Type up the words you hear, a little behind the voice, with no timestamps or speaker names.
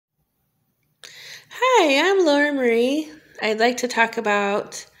Hi, I'm Laura Marie. I'd like to talk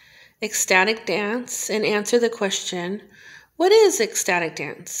about ecstatic dance and answer the question, what is ecstatic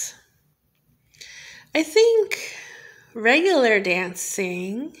dance? I think regular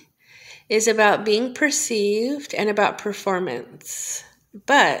dancing is about being perceived and about performance.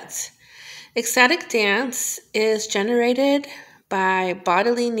 But ecstatic dance is generated by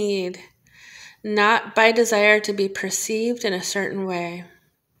bodily need, not by desire to be perceived in a certain way.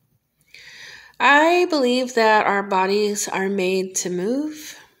 I believe that our bodies are made to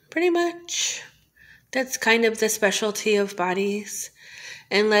move, pretty much. That's kind of the specialty of bodies.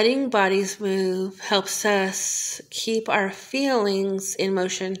 And letting bodies move helps us keep our feelings in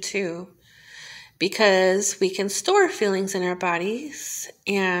motion too, because we can store feelings in our bodies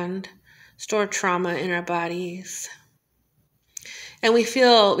and store trauma in our bodies. And we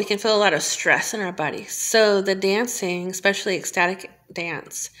can feel a lot of stress in our bodies. So the dancing, especially ecstatic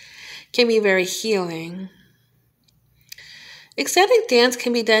dance, can be very healing. Ecstatic dance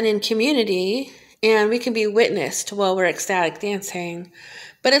can be done in community, and we can be witnessed while we're ecstatic dancing,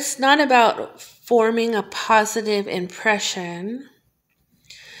 but it's not about forming a positive impression.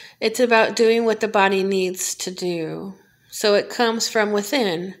 It's about doing what the body needs to do. So it comes from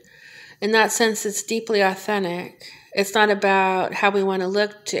within. In that sense, it's deeply authentic. It's not about how we want to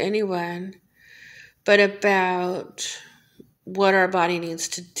look to anyone, but about what our body needs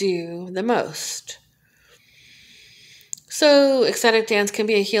to do the most. So ecstatic dance can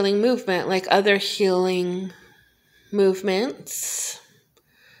be a healing movement like other healing movements,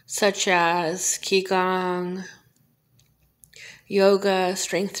 such as Qigong, yoga,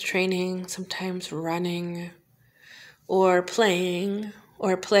 strength training, sometimes running, or playing,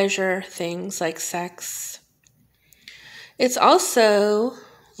 or pleasure things like sex. It's also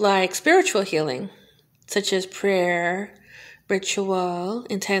like spiritual healing, such as prayer, ritual,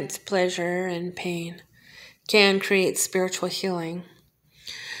 intense pleasure, and pain can create spiritual healing.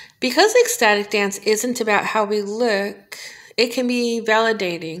 Because ecstatic dance isn't about how we look, it can be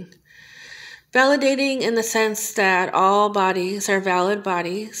validating. Validating in the sense that all bodies are valid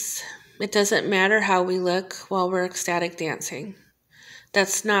bodies. It doesn't matter how we look while we're ecstatic dancing.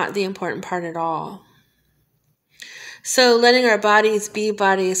 That's not the important part at all. So letting our bodies be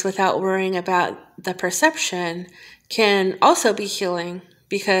bodies without worrying about the perception can also be healing,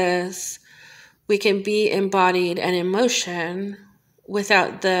 because we can be embodied and in motion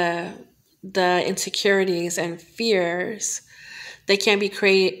without the insecurities and fears that can be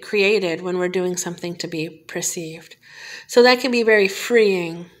created when we're doing something to be perceived. So that can be very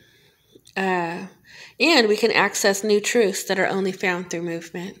freeing. And we can access new truths that are only found through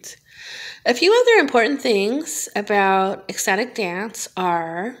movement. A few other important things about ecstatic dance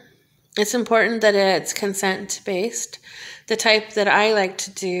are, it's important that it's consent-based. The type that I like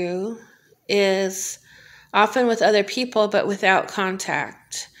to do is often with other people, but without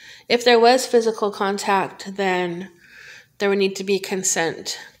contact. If there was physical contact, then there would need to be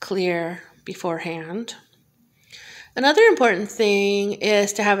consent clear beforehand. Another important thing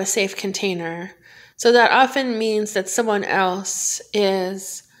is to have a safe container. So that often means that someone else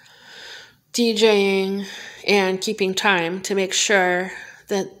is DJing and keeping time to make sure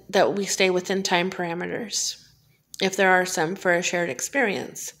that we stay within time parameters, if there are some, for a shared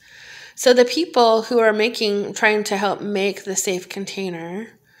experience. So the people who are trying to help make the safe container,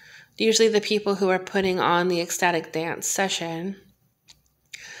 usually the people who are putting on the ecstatic dance session,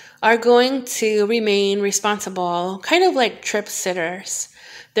 are going to remain responsible, kind of like trip sitters.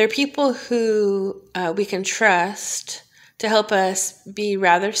 They're people who we can trust to help us be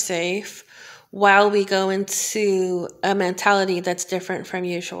rather safe while we go into a mentality that's different from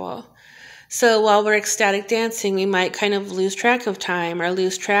usual. So while we're ecstatic dancing, we might kind of lose track of time or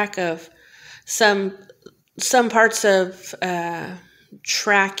lose track of some parts of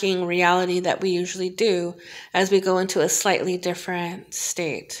tracking reality that we usually do as we go into a slightly different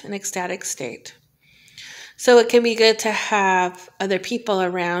state, an ecstatic state. So it can be good to have other people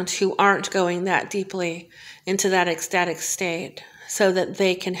around who aren't going that deeply into that ecstatic state so that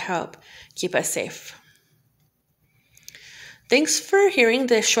they can help keep us safe. Thanks for hearing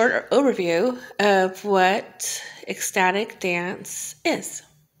this short overview of what ecstatic dance is.